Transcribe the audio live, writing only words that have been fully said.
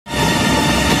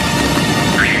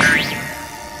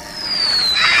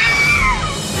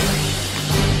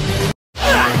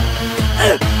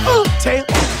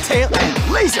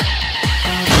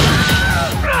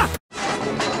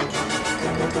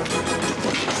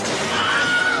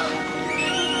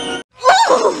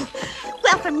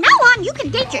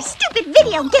date your stupid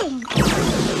video game.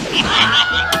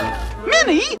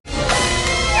 Minnie?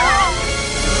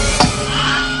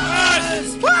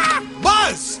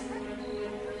 Buzz!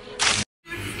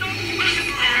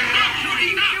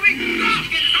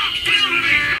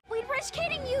 We'd risk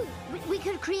hitting you. We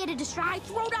could have created a strike.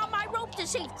 Throw down my rope to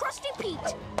save Krusty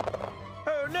Pete.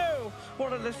 Oh no!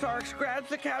 One of the sharks grabs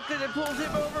the captain and pulls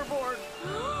him overboard.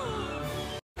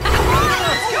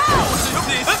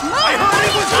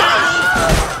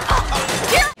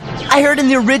 I heard in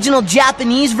the original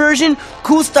Japanese version,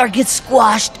 Cool Star gets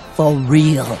squashed for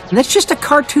real. And that's just a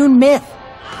cartoon myth.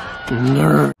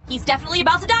 Nerd. He's definitely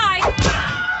about to die.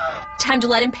 Time to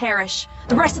let him perish.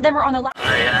 The rest of them are on the left.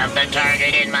 I have the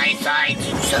target in my sights.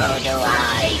 So do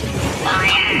I.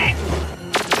 Fire!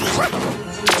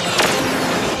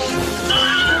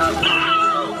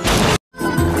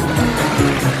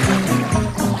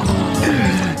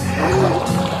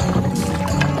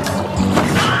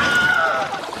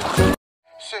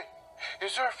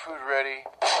 Is our food ready?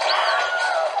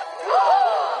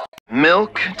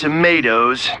 Milk,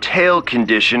 tomatoes, tail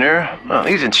conditioner. Well,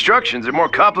 these instructions are more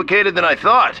complicated than I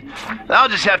thought. I'll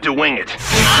just have to wing it.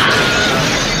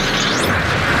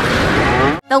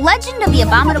 The legend of the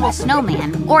Abominable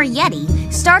Snowman, or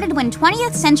Yeti, started when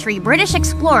 20th century British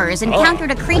explorers encountered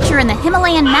a creature in the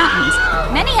Himalayan mountains.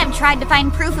 Many have tried to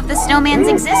find proof of the snowman's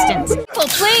existence. Well,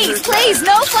 please,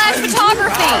 no flash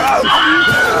photography!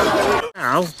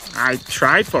 Well, I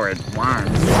tried for it once.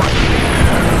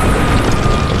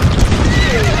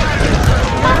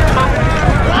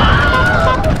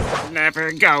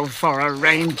 Never go for a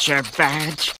ranger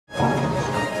badge.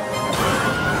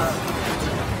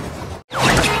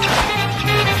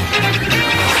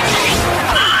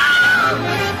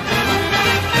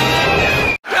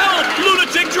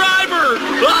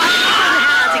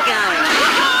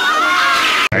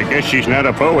 I guess she's not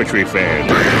a poetry fan.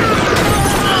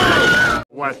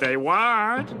 What they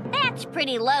want? That's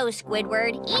pretty low,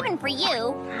 Squidward, even for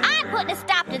you. I'm putting a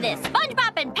stop to this.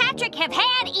 SpongeBob and Patrick have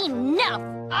had enough.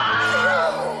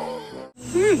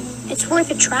 It's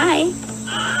worth a try.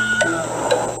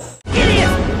 Idiot!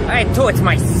 I'd do it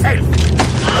myself.